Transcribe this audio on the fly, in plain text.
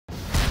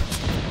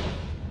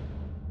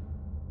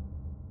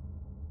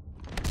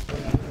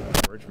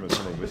From a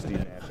summer with Steve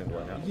Nash and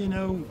Dwight. You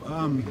know,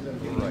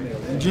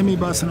 Jimmy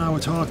Buss and I were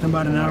talking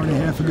about an hour and a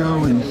half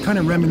ago and kind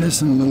of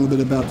reminiscing a little bit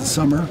about the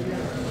summer.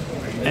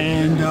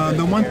 And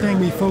the one thing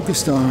we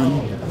focused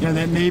on,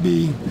 that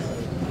maybe,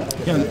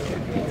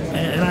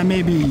 and I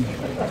may be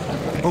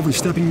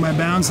overstepping my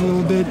bounds a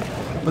little bit,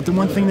 but the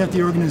one thing that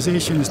the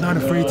organization is not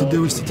afraid to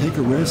do is to take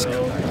a risk,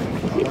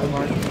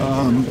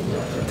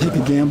 take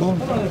a gamble.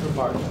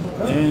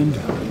 And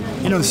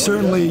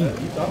certainly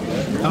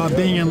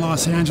being in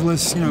Los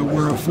Angeles,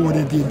 we're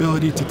afforded the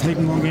ability to take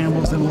more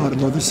gambles than a lot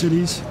of other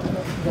cities.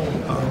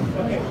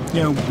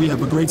 We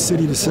have a great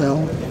city to sell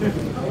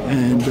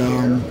and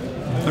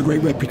a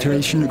great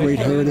reputation, a great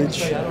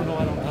heritage,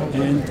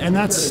 and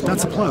that's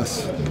a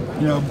plus.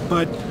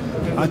 But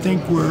I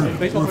think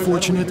we're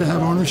fortunate to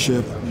have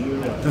ownership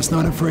that's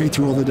not afraid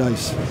to roll the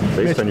dice.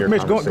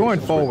 Mitch, going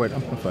forward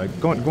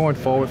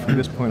from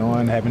this point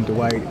on, having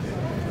Dwight,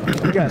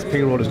 you guys'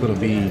 payroll is going to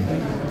be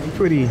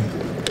pretty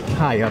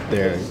high up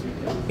there.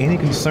 Any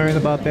concerns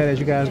about that as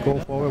you guys go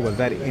forward? Was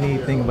that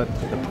anything but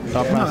the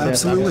thought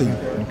process? No, absolutely.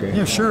 Okay.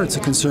 Yeah, sure, it's a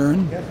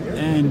concern.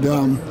 And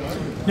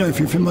if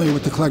you're familiar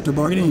with the collective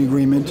bargaining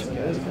agreement,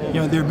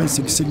 there have been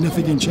some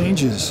significant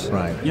changes,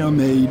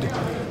 made,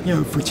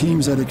 for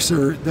teams that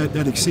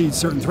exceed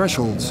certain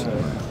thresholds.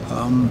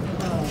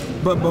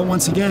 But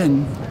once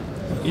again,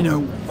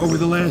 over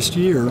the last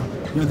year,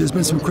 there's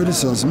been some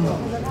criticism,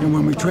 and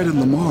when we traded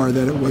Lamar,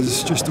 that it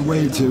was just a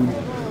way to,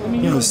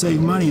 save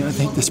money. I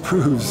think this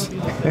proves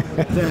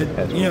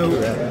that,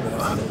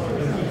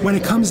 when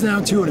it comes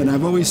down to it, and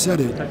I've always said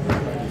it,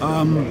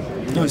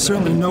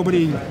 certainly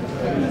nobody,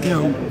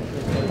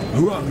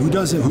 who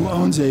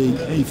owns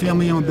a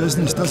family-owned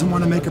business doesn't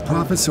want to make a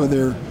profit so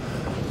their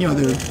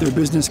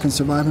business can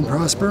survive and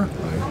prosper.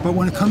 But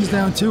when it comes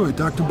down to it,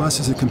 Dr. Buss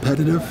is a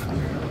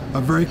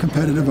very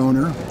competitive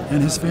owner,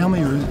 and his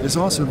family is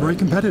also very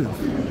competitive.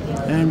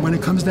 And when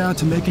it comes down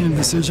to making a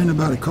decision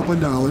about a couple of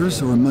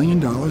dollars or $1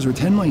 million or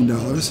 $10 million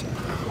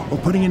or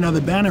putting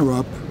another banner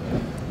up,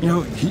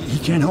 he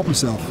can't help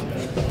himself.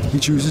 He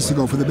chooses to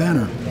go for the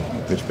banner.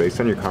 Mitch, based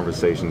on your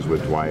conversations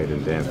with Dwight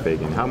and Dan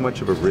Fagan, how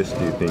much of a risk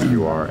do you think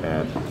you are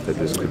at that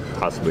this could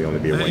possibly only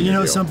be a one-year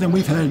deal? Something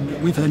we've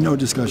had no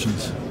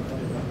discussions.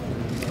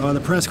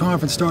 The press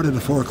conference started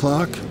at 4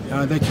 o'clock.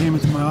 They came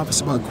into my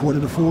office about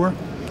 3:45,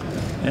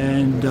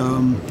 and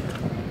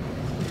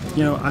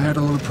I had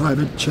a little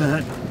private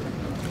chat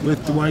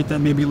with Dwight that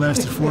maybe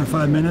lasted 4 or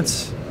 5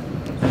 minutes,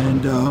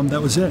 and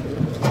that was it.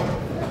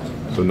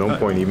 So no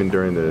point, even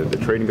during the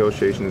trade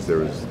negotiations, there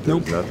was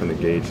nothing to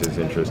gauge his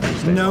interest in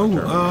staying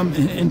long-term?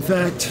 In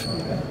fact,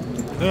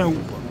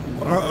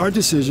 our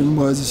decision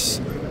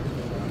was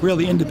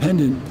really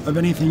independent of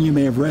anything you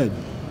may have read,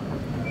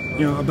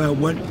 about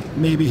what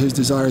maybe his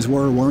desires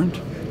were or weren't.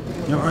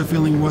 Our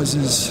feeling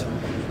was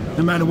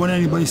no matter what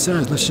anybody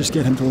says, let's just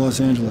get him to Los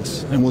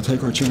Angeles, and we'll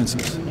take our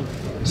chances.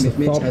 The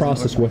thought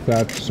process with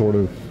that sort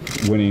of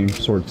winning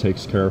sort of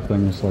takes care of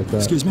things like that.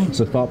 Excuse me? It's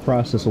a thought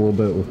process a little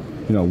bit with,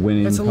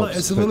 winning. It's a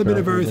little bit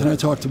of everything I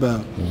talked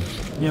about.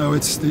 Yeah.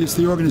 It's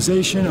the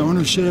organization,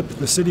 ownership,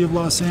 the city of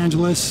Los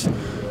Angeles,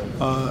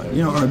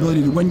 our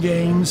ability to win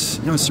games,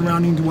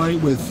 surrounding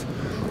Dwight with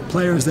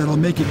players that'll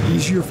make it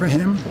easier for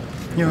him,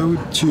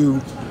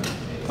 to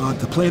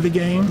play the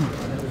game,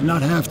 and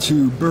not have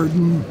to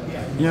burden,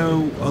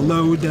 a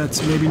load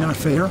that's maybe not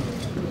fair.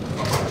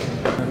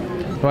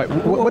 Right.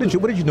 What did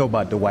you know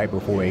about Dwight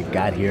before he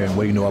got here, and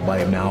what do you know about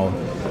him now?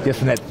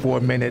 Just in that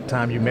 4-minute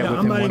time you met with him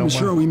I'm not one-on-one? even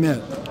sure we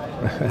met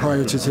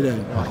prior to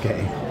today.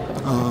 Okay.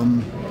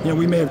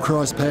 We may have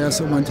crossed paths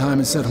at one time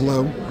and said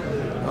hello,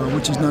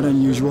 which is not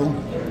unusual.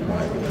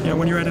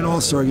 When you're at an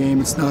All-Star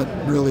game, it's not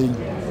really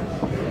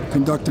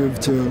conductive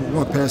to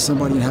walk past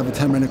somebody and have a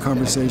 10-minute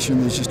conversation.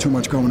 There's just too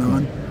much going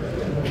on.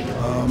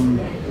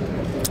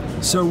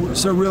 So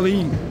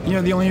really,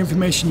 the only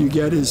information you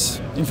get is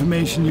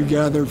information you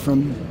gather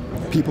from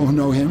people who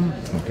know him.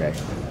 Okay.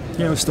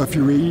 Stuff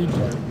you read,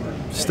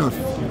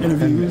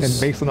 interviews, and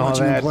based on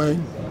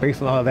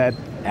all that,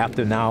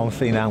 after now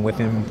sitting down with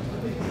him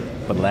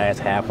for the last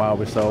half hour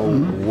or so,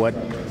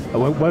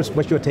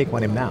 what's your take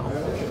on him now?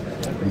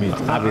 I mean,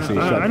 obviously,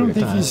 I don't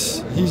think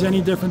he's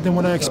any different than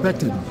what I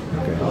expected.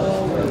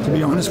 Okay. To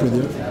be honest with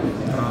you,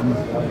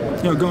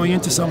 going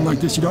into something like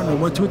this, you don't know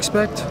what to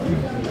expect.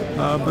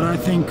 But I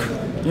think,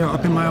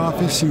 up in my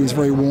office, he was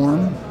very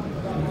warm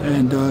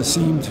and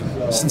seemed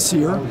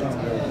sincere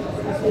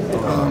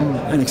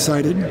and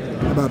excited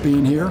about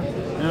being here.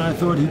 And I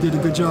thought he did a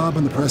good job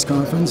on the press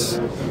conference,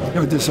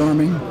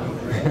 disarming,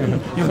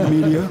 the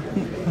media.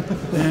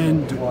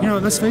 And,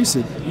 let's face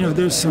it,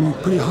 there's some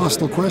pretty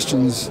hostile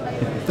questions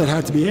that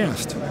had to be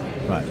asked.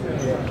 Right.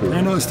 And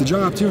I know it's the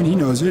job, too, and he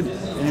knows it.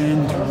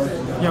 And,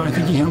 I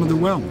think he handled it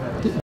well.